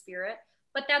and spirit,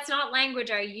 but that's not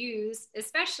language I use,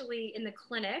 especially in the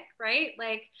clinic, right?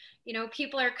 Like,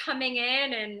 people are coming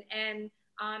in and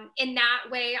in that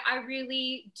way, I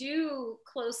really do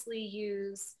closely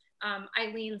use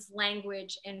Eileen's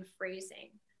language and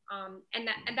phrasing. And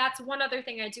that's one other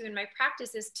thing I do in my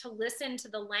practice is to listen to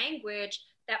the language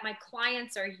that my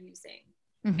clients are using.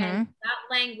 And that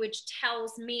language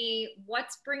tells me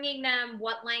what's bringing them,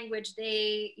 what language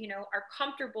they, are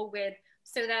comfortable with,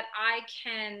 so that I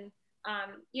can,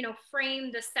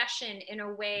 frame the session in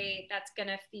a way that's going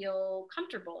to feel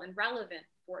comfortable and relevant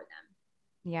for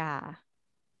them. Yeah.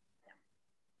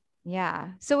 Yeah.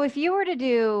 So if you were to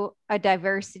do a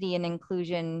diversity and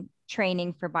inclusion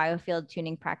training for biofield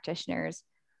tuning practitioners,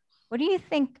 what do you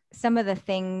think some of the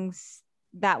things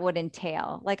that would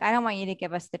entail? Like, I don't want you to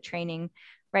give us the training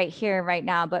right here, right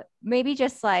now, but maybe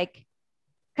just like,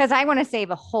 because I want to save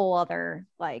a whole other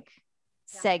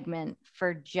segment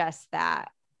for just that.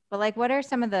 But like, what are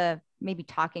some of the maybe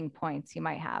talking points you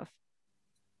might have?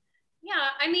 Yeah,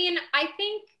 I mean, I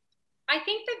think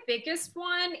the biggest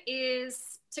one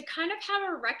is to kind of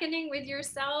have a reckoning with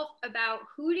yourself about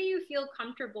who do you feel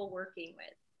comfortable working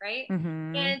with, right?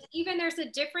 And even there's a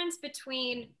difference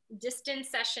between distance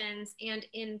sessions and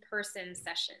in-person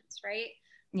sessions, right?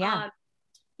 Yeah.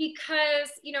 Because,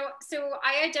 so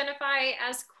I identify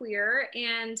as queer,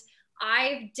 and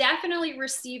I've definitely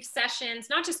received sessions,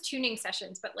 not just tuning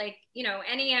sessions, but like,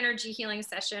 any energy healing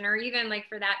session, or even like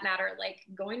for that matter, like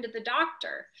going to the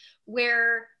doctor,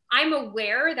 where I'm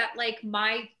aware that like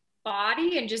my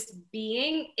body and just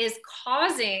being is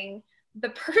causing the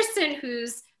person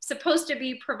who's supposed to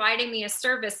be providing me a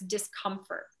service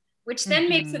discomfort, which then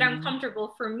makes it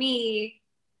uncomfortable for me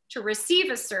to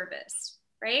receive a service,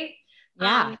 right?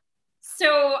 Yeah.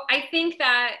 So I think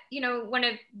that, one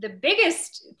of the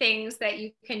biggest things that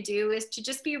you can do is to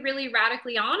just be really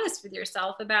radically honest with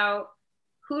yourself about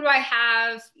who do I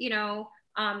have,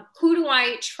 who do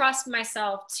I trust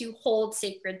myself to hold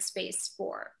sacred space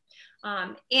for?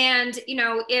 And,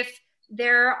 if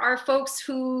there are folks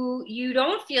who you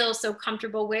don't feel so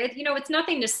comfortable with, it's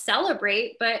nothing to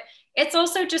celebrate, but it's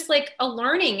also just like a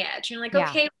learning edge. You're like,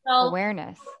 okay, well,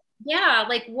 awareness. Yeah,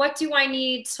 like what do I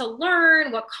need to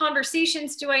learn? What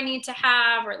conversations do I need to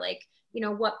have? Or like,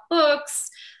 what books,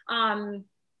 what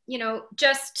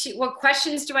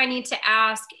questions do I need to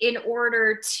ask in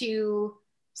order to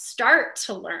start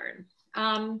to learn?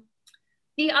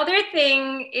 The other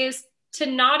thing is to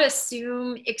not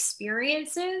assume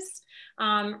experiences,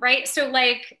 right? So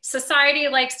like society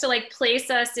likes to like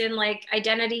place us in like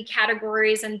identity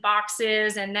categories and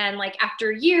boxes. And then like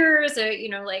after years,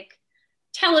 like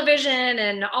television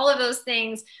and all of those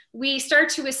things, we start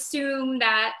to assume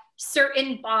that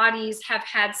certain bodies have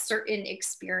had certain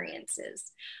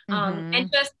experiences. And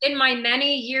just in my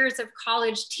many years of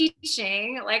college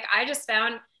teaching, like I just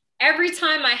found every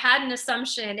time I had an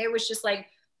assumption, it was just like,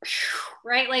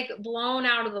 right, like blown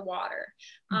out of the water.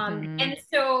 And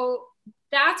so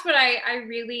that's what I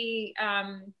really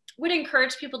would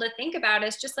encourage people to think about,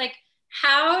 is just like,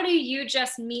 how do you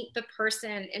just meet the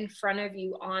person in front of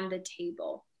you on the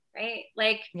table, right?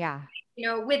 Like,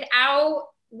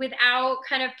 without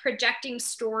kind of projecting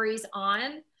stories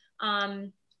on.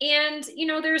 And,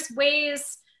 there's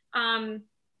ways,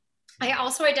 I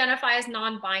also identify as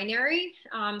non-binary.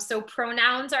 So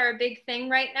pronouns are a big thing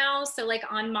right now. So like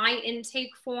on my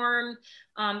intake form,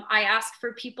 I ask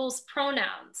for people's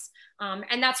pronouns.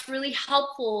 And that's really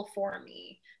helpful for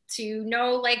me to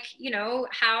know, like,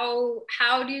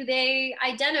 how do they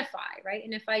identify, right?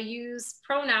 And if I use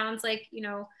pronouns, like,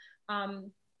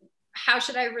 how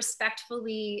should I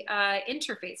respectfully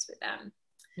interface with them?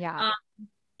 Yeah.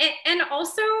 And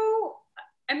also,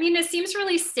 I mean, it seems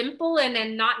really simple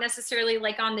and not necessarily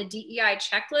like on the DEI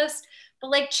checklist, but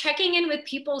like checking in with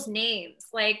people's names.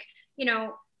 Like,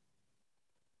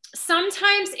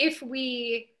 sometimes if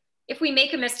we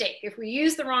make a mistake, if we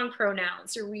use the wrong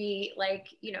pronouns, or we like,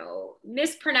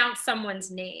 mispronounce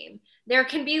someone's name, there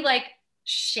can be like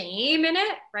shame in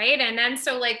it, right? And then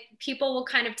so like people will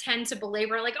kind of tend to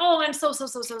belabor like, oh, I'm so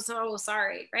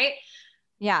sorry, right?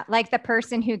 Yeah, like the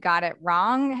person who got it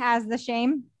wrong has the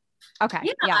shame. Okay.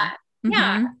 Yeah.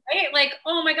 Right? Like,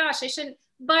 oh my gosh, I shouldn't.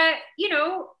 But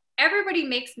everybody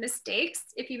makes mistakes.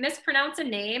 If you mispronounce a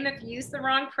name, if you use the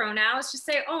wrong pronouns, just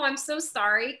say, oh, I'm so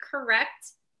sorry,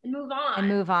 correct, and move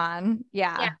on.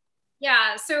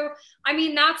 Yeah. So, I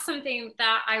mean, that's something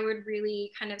that I would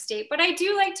really kind of state, but I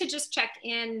do like to just check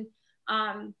in,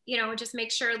 just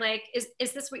make sure, like, is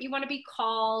this what you want to be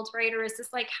called, right? Or is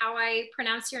this like how I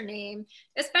pronounce your name?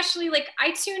 Especially like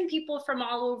I tune people from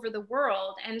all over the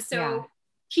world. And so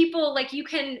people, like, you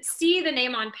can see the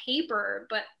name on paper,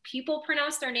 but people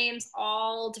pronounce their names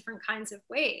all different kinds of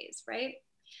ways, right?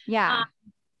 Yeah.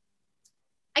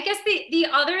 I guess the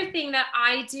other thing that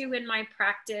I do in my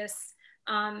practice,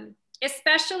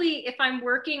 especially if I'm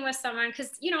working with someone,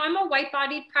 because, you know, I'm a white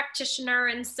bodied practitioner.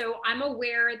 And so I'm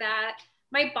aware that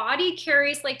my body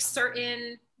carries like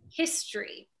certain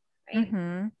history, right?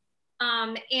 Mm-hmm.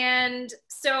 And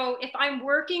so if I'm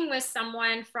working with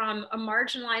someone from a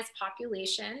marginalized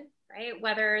population, right,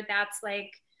 whether that's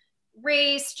like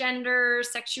race, gender,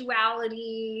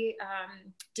 sexuality,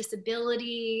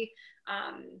 disability,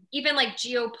 even like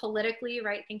geopolitically,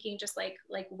 right, thinking just like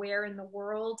where in the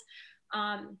world,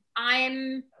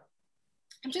 I'm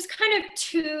just kind of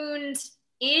tuned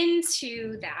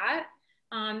into that.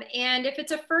 And if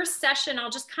it's a first session,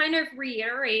 I'll just kind of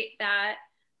reiterate that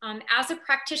as a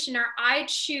practitioner, I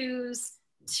choose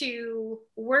to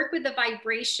work with the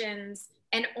vibrations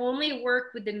and only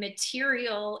work with the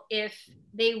material if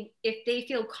they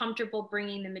feel comfortable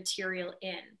bringing the material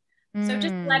in. So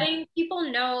just letting people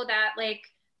know that like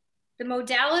the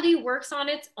modality works on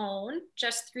its own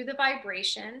just through the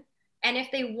vibration. And if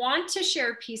they want to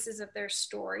share pieces of their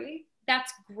story,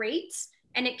 that's great.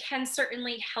 And it can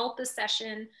certainly help a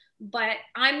session, but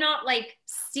I'm not like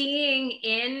seeing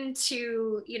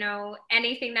into, you know,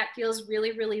 anything that feels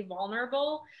really, really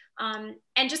vulnerable. And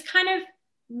just kind of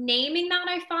naming that,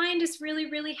 I find, is really,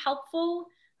 really helpful.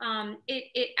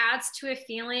 It adds to a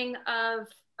feeling of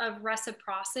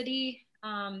reciprocity,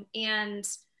 and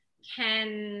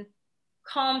can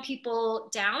calm people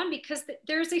down, because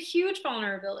there's a huge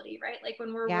vulnerability, right? Like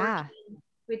when we're Yeah. working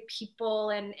with people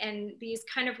and these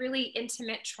kind of really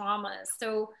intimate traumas.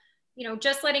 So, you know,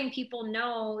 just letting people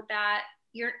know that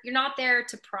you're not there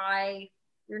to pry,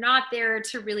 you're not there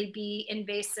to really be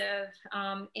invasive,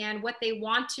 and what they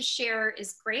want to share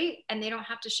is great, and they don't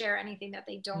have to share anything that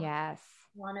they don't Yes.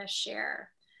 want to share.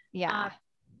 Yeah.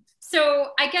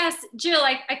 So I guess, Jill,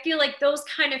 I feel like those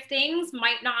kind of things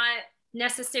might not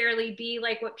necessarily be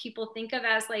like what people think of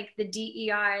as like the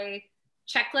DEI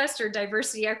checklist or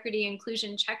diversity, equity,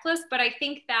 inclusion checklist. But I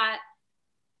think that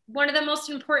one of the most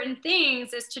important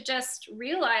things is to just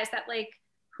realize that like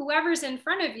whoever's in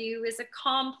front of you is a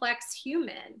complex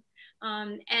human.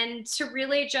 And to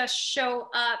really just show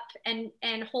up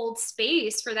and hold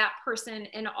space for that person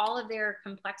in all of their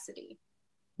complexity.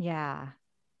 Yeah.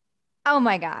 Oh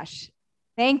my gosh.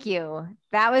 Thank you.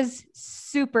 That was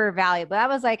super valuable. That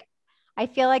was like, I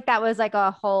feel like that was like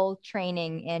a whole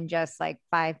training in just like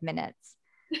 5 minutes.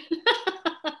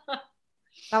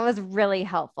 That was really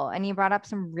helpful. And you brought up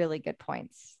some really good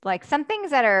points. Like some things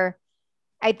that are,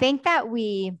 I think that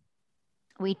we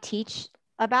teach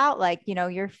about, like, you know,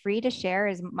 you're free to share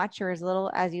as much or as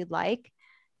little as you'd like.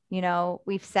 You know,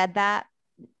 we've said that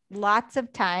lots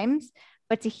of times,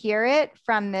 but to hear it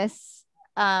from this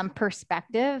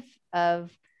perspective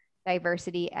of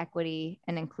diversity, equity,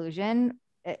 and inclusion,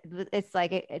 it's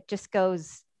like it just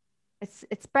goes,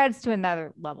 it spreads to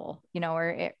another level, you know, or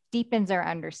it deepens our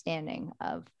understanding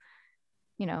of,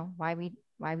 you know, why we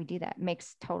do that. It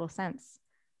makes total sense.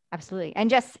 Absolutely. And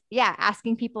just, yeah,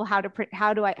 asking people how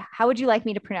would you like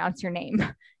me to pronounce your name?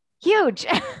 Huge,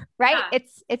 right? Yeah.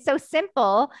 It's so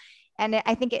simple. And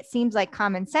I think it seems like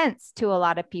common sense to a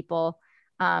lot of people.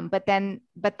 But then,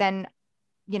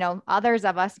 you know, others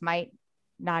of us might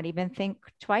not even think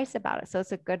twice about it. So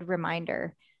it's a good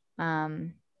reminder.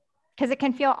 Because it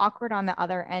can feel awkward on the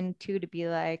other end too, to be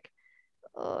like,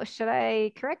 oh, should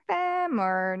I correct them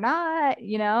or not?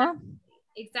 You know?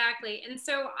 Exactly. And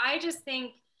so I just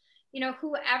think, you know,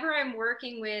 whoever I'm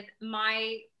working with,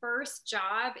 my first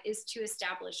job is to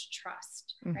establish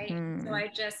trust, right? So I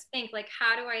just think like,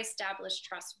 how do I establish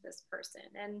trust with this person?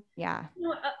 And yeah, you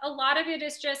know, a lot of it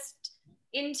is just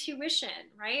intuition,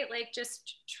 right? Like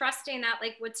just trusting that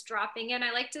like what's dropping in.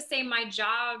 I like to say my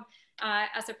job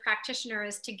as a practitioner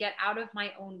is to get out of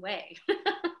my own way.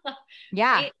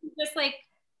 yeah, Right?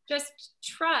 Just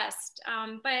trust.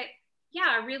 But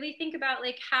yeah, really think about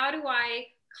like, how do I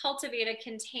cultivate a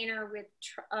container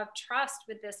of trust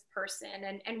with this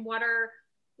person, and what are,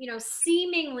 you know,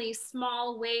 seemingly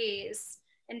small ways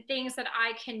and things that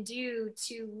I can do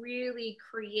to really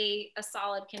create a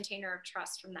solid container of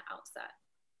trust from the outset.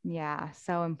 yeah,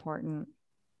 so important.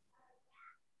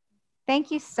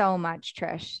 Thank you so much,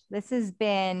 Trish. This has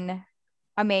been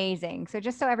amazing. So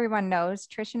just so everyone knows,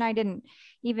 Trish and I didn't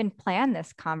even plan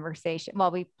this conversation.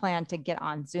 Well, we planned to get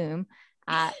on Zoom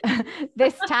at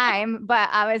this time, but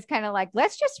I was kind of like,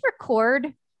 let's just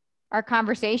record our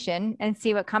conversation and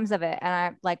see what comes of it. And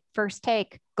I like, first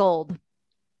take, gold.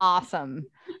 Awesome.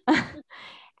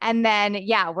 And then,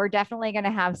 yeah, we're definitely going to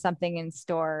have something in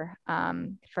store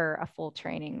for a full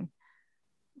training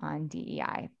on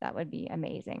DEI. That would be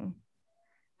amazing.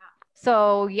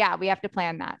 So yeah, we have to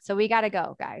plan that. So we got to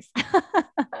go, guys.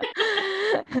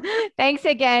 Thanks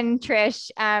again, Trish.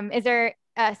 Is there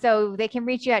So they can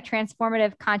reach you at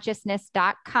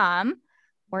transformativeconsciousness.com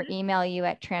or Mhm. email you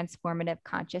at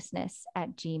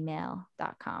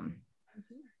transformativeconsciousness@gmail.com.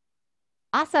 Mhm.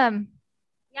 Awesome.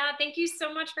 Yeah, thank you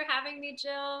so much for having me,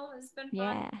 Jill. It's been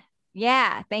fun. Yeah.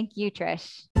 Yeah. Thank you,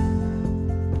 Trish.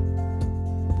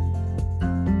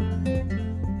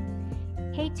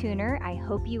 Hey, Tuner, I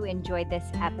hope you enjoyed this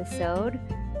episode.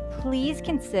 Please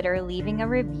consider leaving a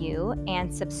review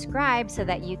and subscribe so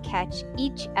that you catch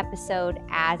each episode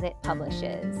as it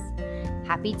publishes.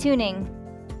 Happy tuning!